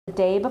The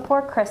day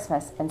before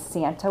Christmas, and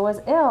Santa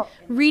was ill.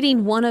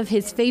 Reading one of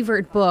his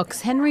favorite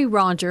books, Henry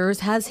Rogers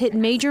has hit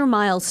major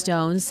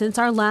milestones since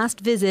our last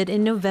visit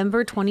in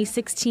November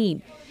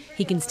 2016.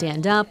 He can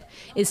stand up,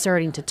 is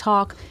starting to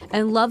talk,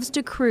 and loves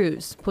to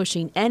cruise,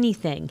 pushing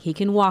anything he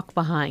can walk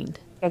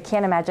behind. I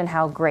can't imagine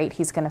how great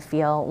he's going to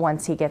feel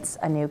once he gets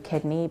a new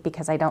kidney,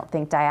 because I don't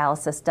think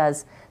dialysis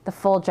does the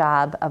full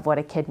job of what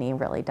a kidney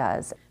really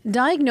does.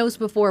 Diagnosed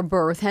before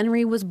birth,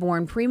 Henry was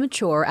born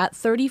premature at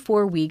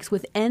 34 weeks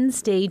with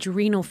end-stage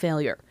renal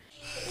failure.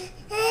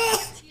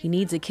 He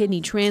needs a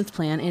kidney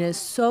transplant and is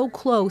so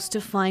close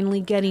to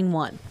finally getting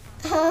one.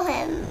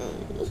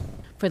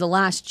 For the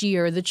last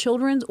year, the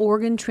Children's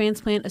Organ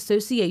Transplant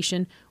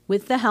Association,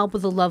 with the help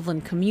of the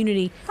Loveland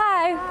community,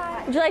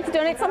 Hi, would you like to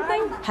donate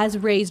something? Has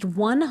raised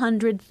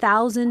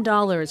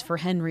 $100,000 for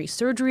Henry's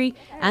surgery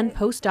and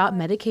post-op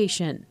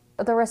medication.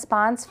 The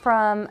response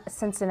from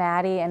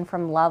Cincinnati and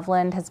from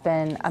Loveland has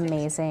been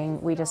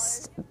amazing. We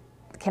just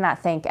cannot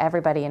thank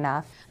everybody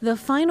enough. The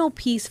final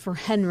piece for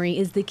Henry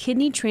is the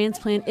kidney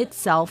transplant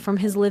itself from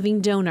his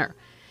living donor.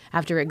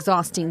 After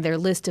exhausting their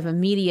list of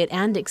immediate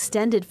and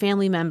extended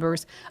family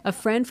members, a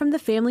friend from the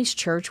family's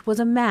church was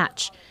a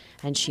match,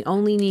 and she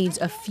only needs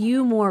a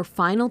few more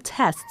final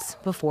tests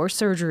before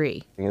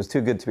surgery. It was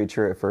too good to be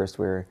true at first.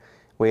 We were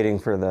waiting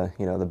for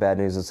the bad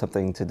news of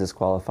something to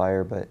disqualify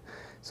her, but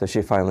so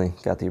she finally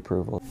got the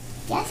approval.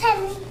 Yes,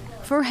 Henry.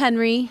 For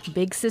Henry,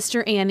 big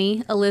sister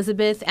Annie,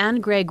 Elizabeth,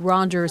 and Greg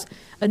Rogers,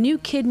 a new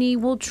kidney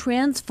will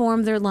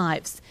transform their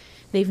lives.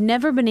 They've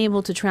never been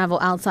able to travel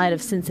outside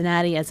of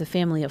Cincinnati as a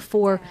family of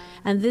 4,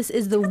 and this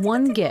is the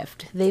one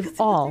gift they've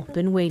all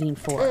been waiting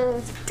for.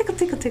 Tickle,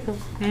 tickle, tickle.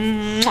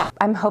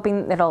 I'm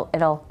hoping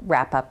it'll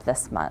wrap up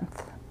this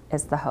month,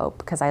 is the hope,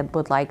 because I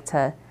would like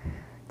to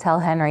tell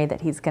Henry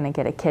that he's going to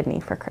get a kidney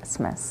for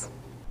Christmas.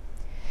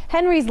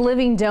 Henry's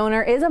living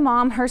donor is a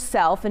mom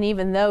herself, and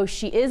even though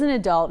she is an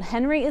adult,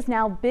 Henry is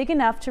now big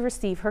enough to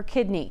receive her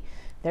kidney.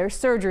 Their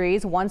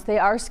surgeries, once they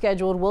are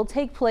scheduled, will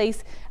take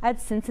place at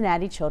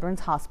Cincinnati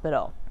Children's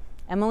Hospital.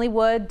 Emily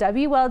Wood,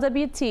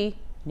 WLWT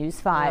News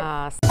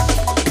 5.